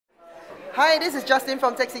Hi, this is Justin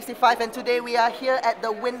from Tech65 and today we are here at the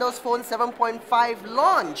Windows Phone 7.5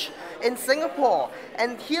 launch in Singapore.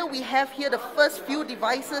 And here we have the first few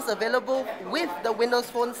devices available with the Windows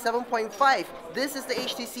Phone 7.5. This is the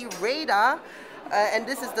HTC Radar and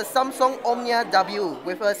this is the Samsung Omnia W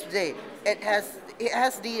with us today. It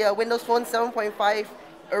has the Windows Phone 7.5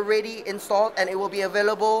 already installed and it will be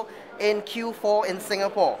available in Q4 in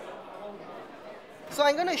Singapore. So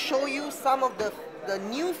I'm going to show you some of the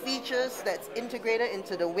new features that's integrated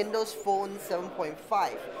into the Windows Phone 7.5.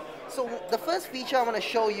 So the first feature I want to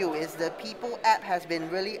show you is the People app has been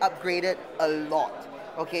really upgraded a lot.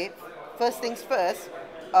 Okay, first things first,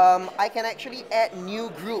 I can actually add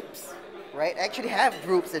new groups, right? Actually have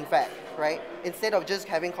groups in fact, right? Instead of just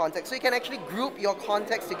having contacts. So you can actually group your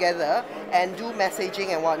contacts together and do messaging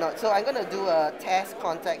and whatnot. So I'm going to do a test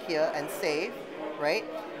contact here and save, right?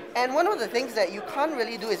 And one of the things that you can't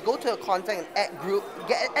really do is go to a contact and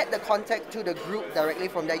add the contact to the group directly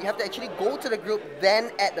from there. You have to actually go to the group,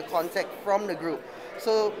 then add the contact from the group.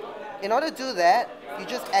 So in order to do that, you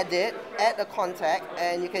just add the contact,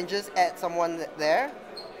 and you can just add someone there,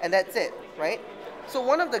 and that's it, right? So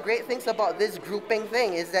one of the great things about this grouping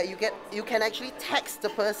thing is that you can actually text the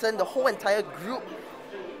person, the whole entire group,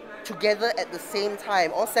 together at the same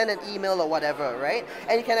time, or send an email or whatever, right?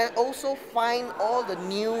 And you can also find all the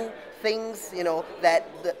new things, you know, that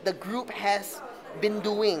the group has been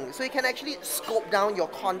doing. So you can actually scope down your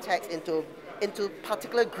contacts into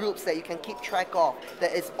particular groups that you can keep track of,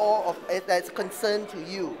 that's concerned to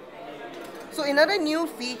you. So another new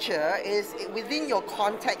feature is within your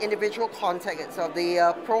individual contact itself,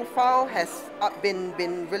 the profile has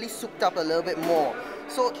been really souped up a little bit more.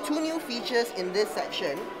 So two new features in this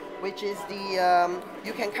section, which is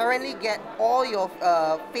you can currently get all your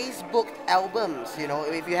Facebook albums, you know,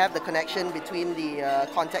 if you have the connection between the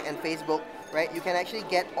contact and Facebook, right? You can actually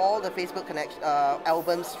get all the Facebook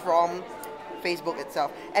albums from Facebook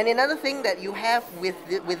itself. And another thing that you have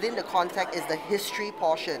within the contact is the history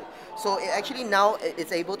portion. So it actually now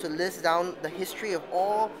it's able to list down the history of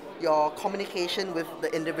all your communication with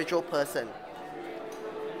the individual person.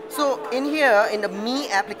 So in here, in the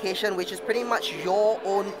Me application, which is pretty much your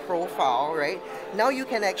own profile, right? Now you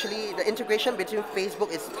can actually, the integration between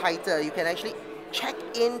Facebook is tighter. You can actually check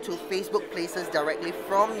into Facebook places directly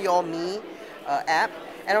from your Me app.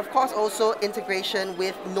 And of course also integration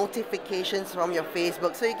with notifications from your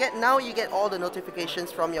Facebook. So now you get all the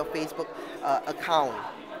notifications from your Facebook account.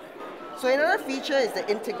 So another feature is the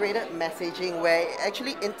integrated messaging, where it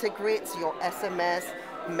actually integrates your SMS,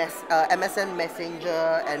 MSN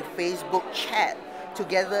Messenger and Facebook chat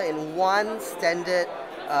together in one standard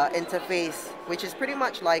interface, which is pretty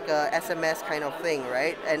much like a SMS kind of thing,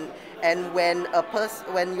 right? And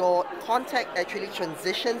when your contact actually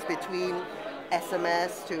transitions between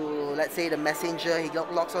SMS to, let's say, the Messenger, he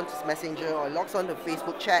logs on to Messenger or logs on to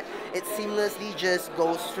Facebook chat, it seamlessly just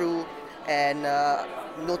goes through and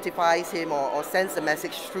notifies him or sends the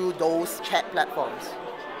message through those chat platforms.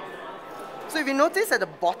 So if you notice at the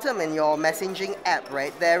bottom in your messaging app,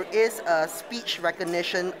 right, there is a speech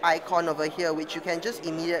recognition icon over here, which you can just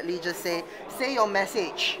immediately just say your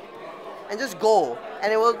message, and just go,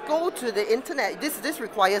 and it will go to the internet. This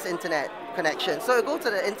requires internet connection, so it go to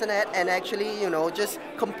the internet and actually, you know, just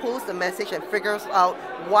compose the message and figures out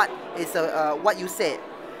what you said.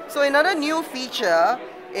 So another new feature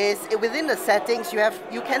is within the settings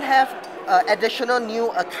you can have additional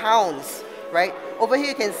new accounts, right? Over here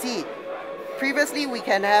you can see. Previously, we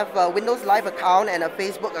can have a Windows Live account and a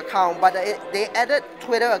Facebook account, but they added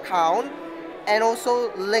Twitter account and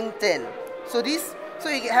also LinkedIn. So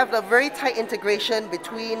you have a very tight integration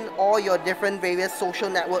between all your different various social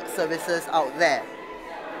network services out there.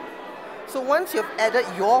 So once you've added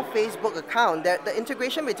your Facebook account, the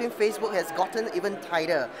integration between Facebook has gotten even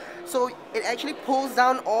tighter. So it actually pulls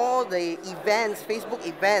down all the events, Facebook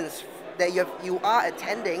events that you are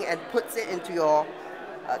attending, and puts it into your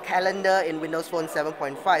calendar in Windows Phone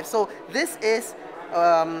 7.5. So this is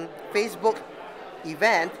Facebook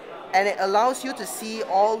event, and it allows you to see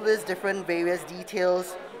all these different various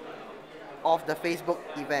details of the Facebook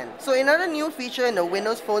event. So another new feature in the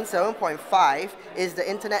Windows Phone 7.5 is the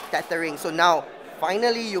internet tethering. So now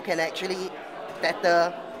finally you can actually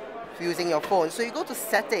tether using your phone. So you go to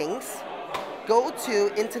settings, go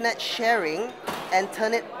to internet sharing and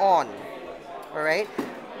turn it on. Alright.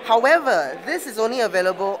 However, this is only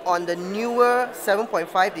available on the newer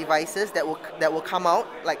 7.5 devices that will come out,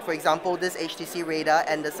 like for example this HTC Radar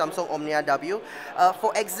and the Samsung Omnia W.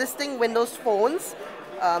 For existing Windows phones,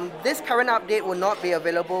 this current update will not be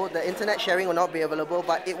available, the internet sharing will not be available,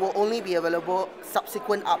 but it will only be available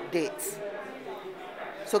subsequent updates.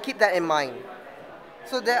 So keep that in mind.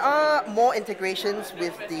 So there are more integrations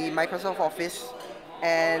with the Microsoft Office,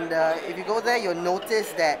 and if you go there, you'll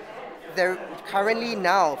notice that there currently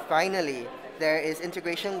now, finally, there is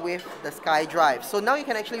integration with the SkyDrive. So now you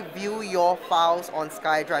can actually view your files on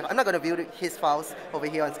SkyDrive. I'm not going to view his files over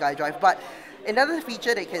here on SkyDrive, but another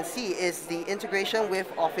feature that you can see is the integration with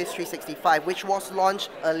Office 365, which was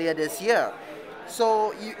launched earlier this year.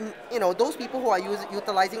 So you know those people who are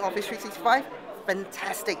utilizing Office 365,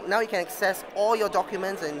 fantastic. Now you can access all your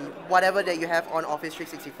documents and whatever that you have on Office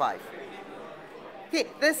 365. Okay,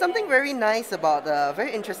 there's something very nice about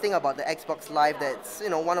very interesting about the Xbox Live. That's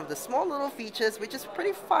one of the small little features which is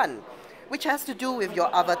pretty fun, which has to do with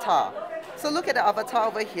your avatar. So look at the avatar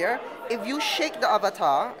over here. If you shake the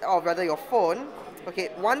avatar, or rather your phone, okay,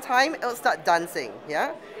 one time it'll start dancing.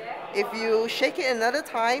 Yeah. If you shake it another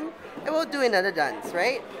time, it will do another dance,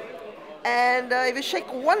 right? And if you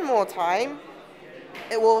shake one more time,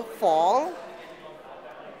 it will fall,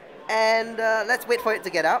 and let's wait for it to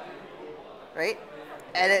get up, right?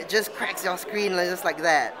 And it just cracks your screen just like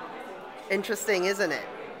that. Interesting, isn't it?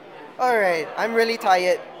 Alright, I'm really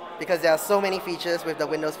tired because there are so many features with the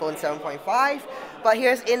Windows Phone 7.5, but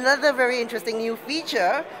here's another very interesting new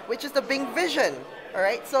feature, which is the Bing Vision.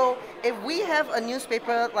 Alright, so if we have a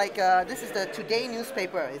newspaper like this is the Today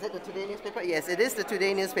newspaper. Is it the Today newspaper? Yes, it is the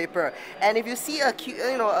Today newspaper. And if you see a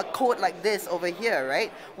code like this over here,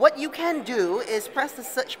 right? What you can do is press the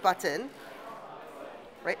search button,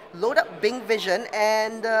 right? Load up Bing Vision,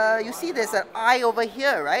 and you see there's an eye over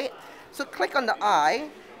here, right? So click on the eye,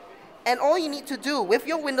 and all you need to do with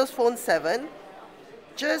your Windows Phone 7,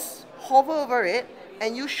 just hover over it,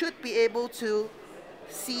 and you should be able to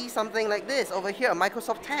see something like this over here, a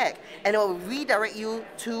Microsoft tag, and it will redirect you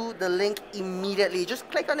to the link immediately. Just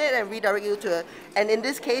click on it and redirect you to and in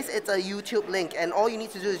this case it's a YouTube link, and all you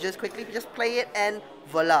need to do is just quickly play it, and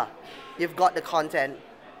voila, you've got the content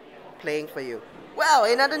playing for you. Well,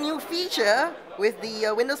 another new feature with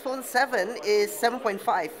the Windows Phone 7 is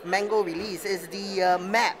 7.5 Mango release is the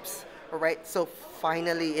maps. Alright, so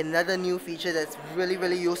finally another new feature that's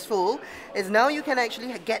really useful is now you can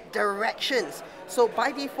actually get directions. So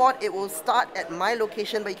by default it will start at my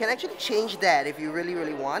location, but you can actually change that if you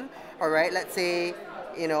really want. Alright, let's say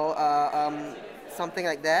something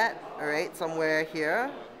like that. Alright, somewhere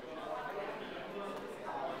here.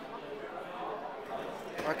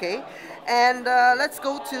 Okay, and let's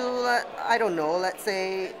go to I don't know, let's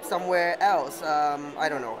say somewhere else. I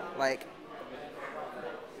don't know, like,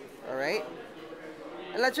 alright,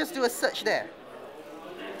 and let's just do a search there.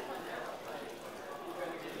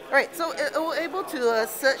 Alright, so it was able to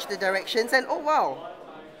search the directions, and oh wow,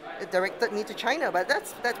 it directed me to China, but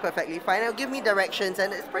that's perfectly fine. It'll give me directions,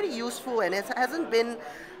 and it's pretty useful, and it hasn't been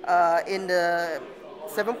in the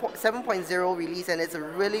 7.0 release, and it's a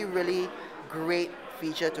really great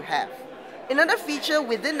feature to have. Another feature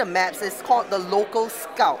within the maps is called the Local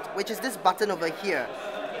Scout, which is this button over here.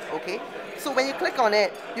 Okay, so when you click on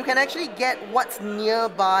it, you can actually get what's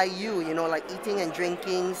nearby you, like eating and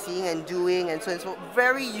drinking, seeing and doing, and so on. So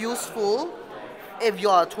very useful if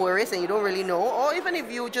you're a tourist and you don't really know, or even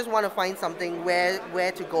if you just want to find something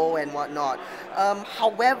where to go and whatnot.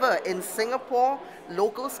 However, in Singapore,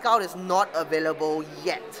 Local Scout is not available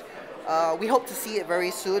yet. We hope to see it very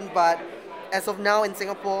soon, but as of now in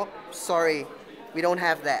Singapore, sorry, we don't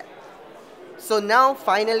have that. So now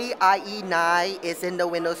finally IE9 is in the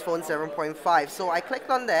Windows Phone 7.5. So I clicked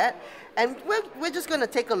on that, and we're just going to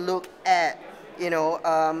take a look at the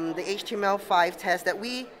HTML5 test that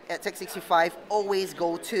we at Tech65 always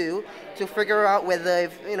go to figure out whether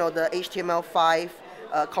the HTML5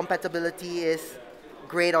 compatibility is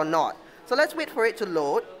great or not. So let's wait for it to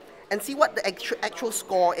load and see what the actual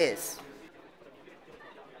score is.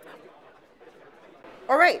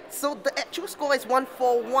 Alright, so the actual score is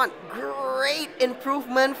 141. Great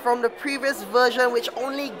improvement from the previous version, which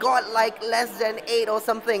only got like less than 8 or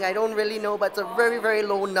something. I don't really know, but it's a very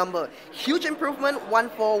low number. Huge improvement,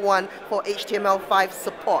 141 for HTML5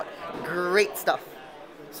 support. Great stuff.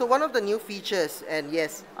 So one of the new features, and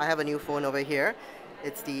yes, I have a new phone over here.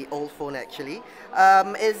 It's the old phone actually,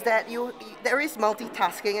 is that there is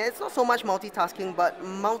multitasking, and it's not so much multitasking but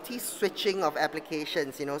multi-switching of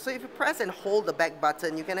applications, So if you press and hold the back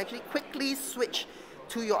button, you can actually quickly switch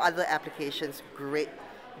to your other applications. Great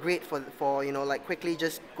for like quickly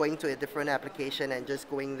just going to a different application and just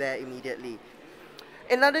going there immediately.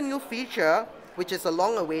 Another new feature, which is a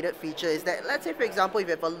long-awaited feature, is that, let's say for example, if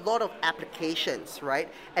you have a lot of applications, right,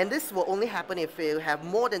 and this will only happen if you have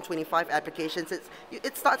more than 25 applications,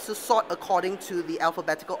 it starts to sort according to the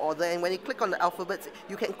alphabetical order, and when you click on the alphabets,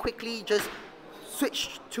 you can quickly just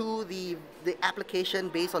switch to the application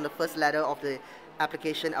based on the first letter of the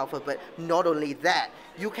application alphabet. Not only that,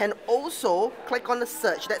 you can also click on the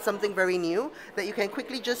search. That's something very new, that you can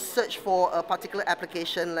quickly just search for a particular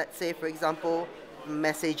application, let's say for example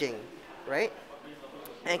messaging, right?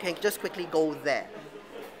 And you can just quickly go there.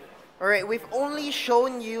 Alright, we've only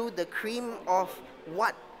shown you the cream of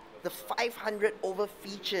what the 500 over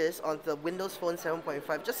features on the Windows Phone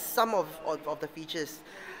 7.5, just some of the features.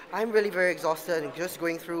 I'm really very exhausted and just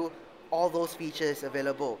going through all those features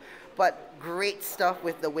available. But great stuff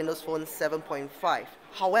with the Windows Phone 7.5.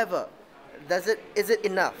 However, is it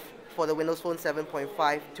enough for the Windows Phone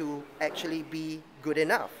 7.5 to actually be good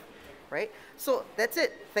enough? Right? So that's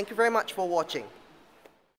it. Thank you very much for watching.